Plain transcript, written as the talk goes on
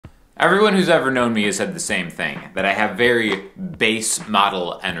Everyone who's ever known me has said the same thing, that I have very base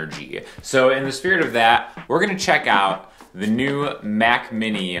model energy. So in the spirit of that, we're gonna check out the new Mac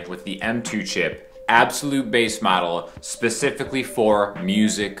Mini with the M2 chip, absolute base model, specifically for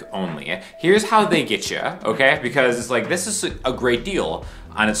music only. Here's how they get you, okay? Because it's like, this is a great deal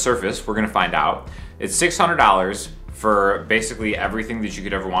on its surface, we're gonna find out. It's $600 for basically everything that you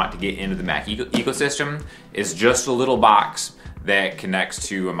could ever want to get into the Mac ecosystem. It's just a little box that connects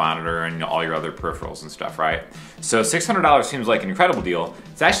to a monitor and all your other peripherals and stuff, right? So $600 seems like an incredible deal.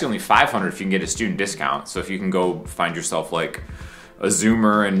 It's actually only $500 if you can get a student discount. So if you can go find yourself like a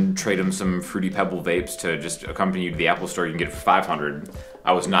Zoomer and trade them some Fruity Pebble vapes to just accompany you to the Apple store, you can get it for $500.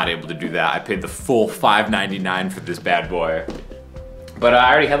 I was not able to do that. I paid the full $599 for this bad boy. But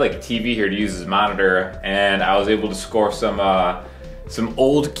I already had like a TV here to use as a monitor, and I was able to score some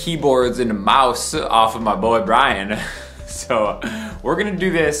old keyboards and a mouse off of my boy Brian. So we're gonna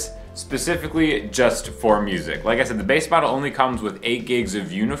do this specifically just for music. Like I said, the base model only comes with 8 gigs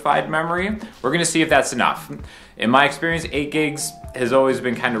of unified memory. We're gonna see if that's enough. In my experience, 8 gigs has always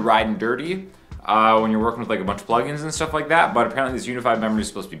been kind of riding dirty when you're working with like a bunch of plugins and stuff like that, but apparently this unified memory is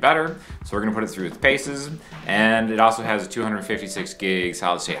supposed to be better, so we're gonna put it through its paces. And it also has a 256 gig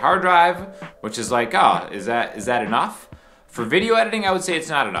solid state hard drive, which is like, oh, is that enough? For video editing, I would say it's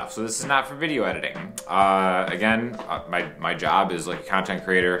not enough, so this is not for video editing. Again, my job is like a content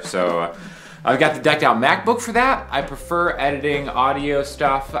creator, so I've got the decked out MacBook for that. I prefer editing audio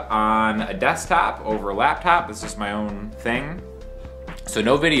stuff on a desktop over a laptop. It's just my own thing. So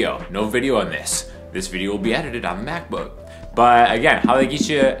no video on this. This video will be edited on the MacBook. But again, how they get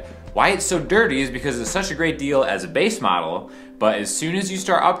you, why it's so dirty is because it's such a great deal as a base model, but as soon as you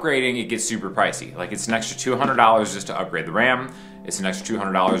start upgrading, it gets super pricey. Like it's an extra $200 just to upgrade the RAM. It's an extra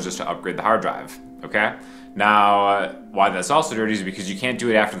 $200 just to upgrade the hard drive, okay? Now, why that's also dirty is because you can't do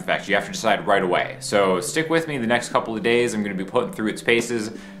it after the fact. You have to decide right away. So stick with me the next couple of days. I'm gonna be putting through its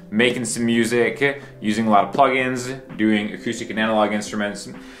paces, making some music, using a lot of plugins, doing acoustic and analog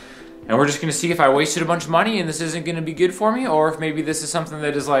instruments. And we're just gonna see if I wasted a bunch of money and this isn't gonna be good for me, or if maybe this is something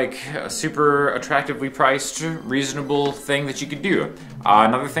that is like a super attractively priced, reasonable thing that you could do.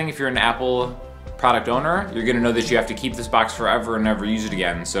 Another thing, if you're an Apple product owner, you're gonna know that you have to keep this box forever and never use it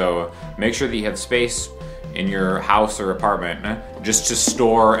again. So make sure that you have space in your house or apartment just to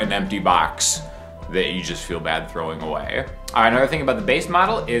store an empty box that you just feel bad throwing away. Another thing about the base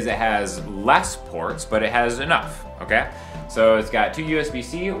model is it has less ports, but it has enough, okay? So it's got 2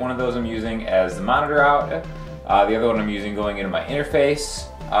 USB-C, one of those I'm using as the monitor out, the other one I'm using going into my interface.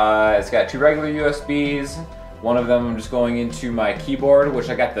 It's got 2 regular USBs, one of them I'm just going into my keyboard, which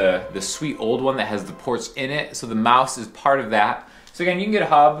I got the sweet old one that has the ports in it, so the mouse is part of that. So again, you can get a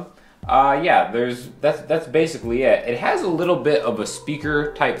hub. Yeah, that's basically it. It has a little bit of a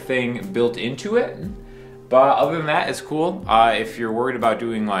speaker type thing built into it, but other than that, it's cool. If you're worried about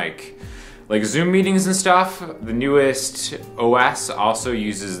doing like Zoom meetings and stuff, the newest OS also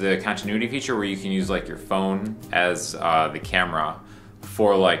uses the continuity feature where you can use like your phone as the camera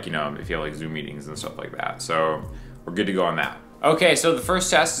for like, you know, if you have like Zoom meetings and stuff like that. So we're good to go on that. Okay, so the first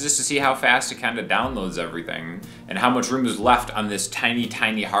test is just to see how fast it kind of downloads everything and how much room is left on this tiny,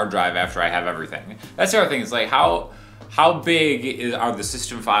 tiny hard drive after I have everything. That's the other thing, is like how big are the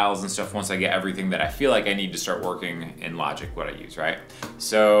system files and stuff once I get everything that I feel like I need to start working in Logic, what I use, right?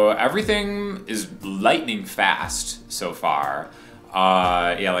 So everything is lightning fast so far.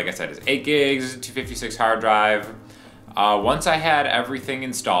 Yeah, like I said, it's 8 gigs, 256 hard drive. Once I had everything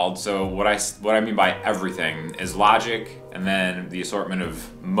installed, so what I mean by everything is Logic and then the assortment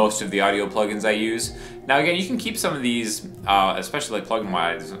of most of the audio plugins I use. Now again, you can keep some of these, especially like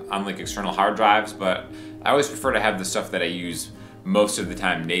plugin-wise, on like external hard drives, but I always prefer to have the stuff that I use most of the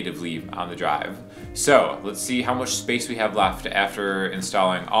time natively on the drive. So let's see how much space we have left after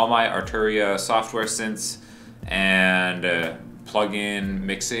installing all my Arturia software synths and plugin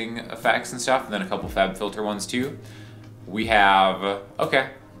mixing effects and stuff, and then a couple FabFilter ones too. We have, okay,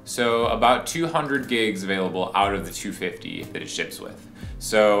 so about 200 gigs available out of the 250 that it ships with.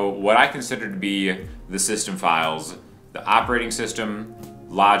 So what I consider to be the system files, the operating system,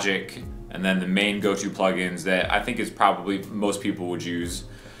 Logic, and then the main go-to plugins that I think is probably most people would use.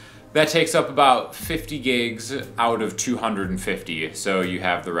 That takes up about 50 gigs out of 250. So you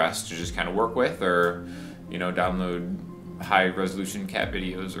have the rest to just kind of work with, or, you know, download high resolution cat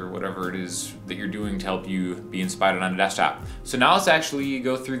videos or whatever it is that you're doing to help you be inspired on a desktop. So now let's actually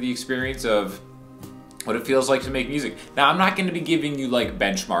go through the experience of what it feels like to make music. Now, I'm not gonna be giving you like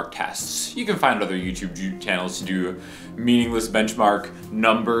benchmark tests. You can find other YouTube channels to do meaningless benchmark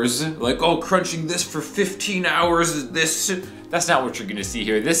numbers, like, oh, crunching this for 15 hours, this. That's not what you're gonna see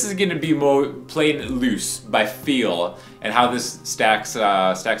here. This is gonna be more plain loose by feel and how this stacks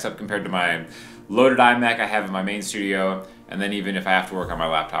up compared to my loaded iMac I have in my main studio, and then even if I have to work on my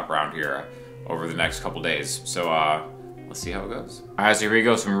laptop around here over the next couple days. So let's see how it goes. All right, so here we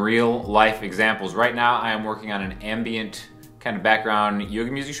go, some real life examples. Right now I am working on an ambient kind of background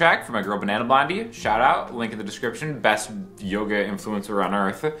yoga music track for my girl Banana Blondie. Shout out, link in the description, best yoga influencer on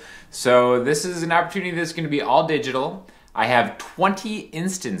earth. So this is an opportunity that's gonna be all digital. I have 20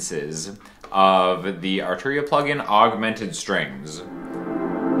 instances of the Arturia plugin augmented strings.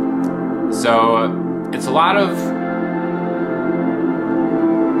 So it's a lot of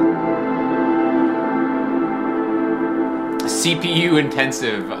CPU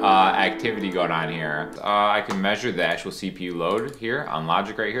intensive activity going on here. I can measure the actual CPU load here on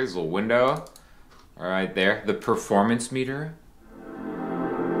Logic right here. There's a little window right there. The performance meter.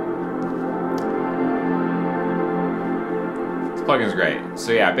 This plugin's great.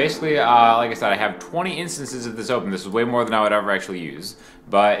 So yeah, basically, like I said, I have 20 instances of this open. This is way more than I would ever actually use,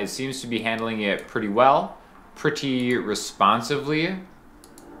 but it seems to be handling it pretty well, pretty responsively.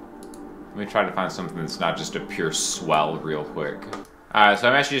 Let me try to find something that's not just a pure swell real quick. So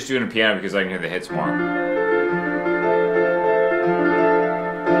I'm actually just doing a piano because I can hear the hits more.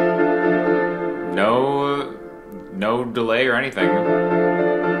 No delay or anything.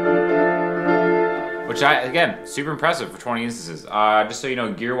 Which again, super impressive for 20 instances. Just so you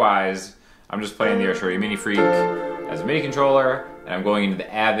know, gear-wise, I'm just playing the Arturia Minifreak as a MIDI controller, and I'm going into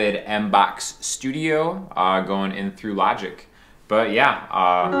the Avid Mbox Studio, going in through Logic. But yeah,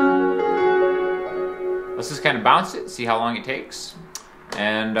 let's just kind of bounce it, see how long it takes.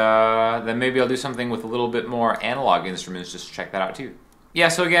 And then maybe I'll do something with a little bit more analog instruments just to check that out too. Yeah,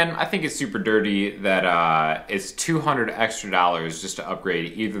 so again, I think it's super dirty that it's $200 extra just to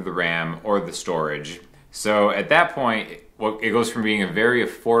upgrade either the RAM or the storage. So at that point, it goes from being a very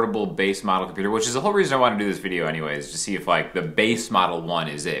affordable base model computer, which is the whole reason I want to do this video anyways, to see if like the base model one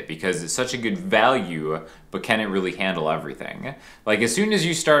is it, because it's such a good value, but can it really handle everything? Like as soon as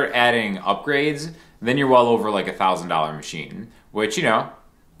you start adding upgrades, then you're well over like $1,000 machine, which, you know,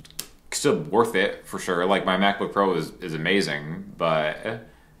 still worth it for sure. Like my MacBook Pro is amazing, but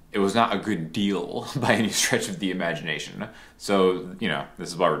it was not a good deal by any stretch of the imagination. So, you know, this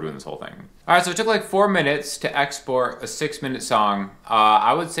is why we're doing this whole thing. All right, so it took like 4 minutes to export a 6-minute song.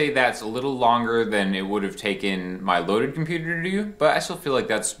 I would say that's a little longer than it would have taken my loaded computer to do, but I still feel like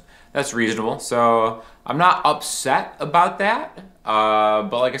that's reasonable. So I'm not upset about that.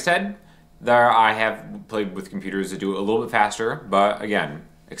 But like I said, I have played with computers that do it a little bit faster, but again,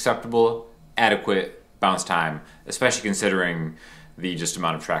 acceptable, adequate bounce time, especially considering the just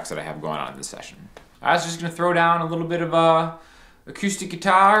amount of tracks that I have going on in this session. I was just gonna throw down a little bit of acoustic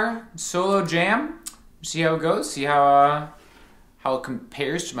guitar solo jam, see how it goes, see how it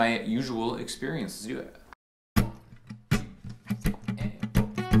compares to my usual experience. Let's do it.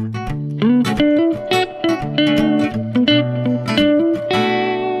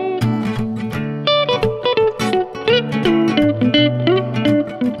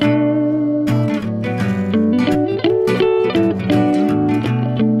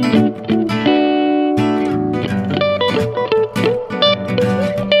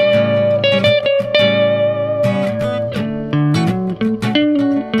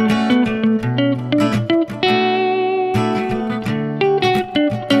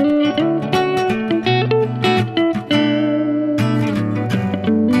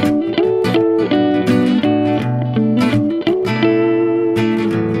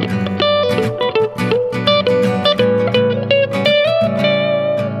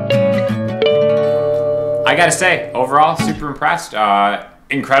 I gotta say, overall, super impressed.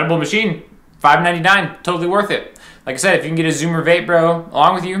 Incredible machine. $599, totally worth it. Like I said, if you can get a Zoomer Vape Bro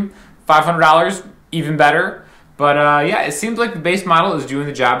along with you, $500, even better. But yeah, it seems like the base model is doing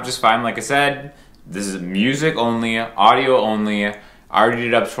the job just fine. Like I said, this is music only, audio only. I already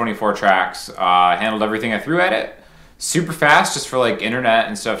did up 24 tracks, handled everything I threw at it. Super fast, just for like internet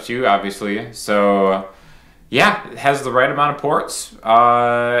and stuff too, obviously. So yeah, it has the right amount of ports.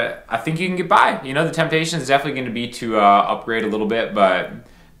 I think you can get by. You know, the temptation is definitely going to be to upgrade a little bit, but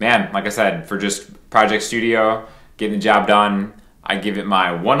man, like I said, for just Project Studio, getting the job done, I give it my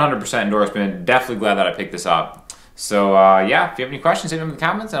 100% endorsement. Definitely glad that I picked this up. So yeah, if you have any questions, hit them in the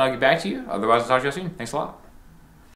comments and I'll get back to you. Otherwise, I'll talk to you soon. Thanks a lot.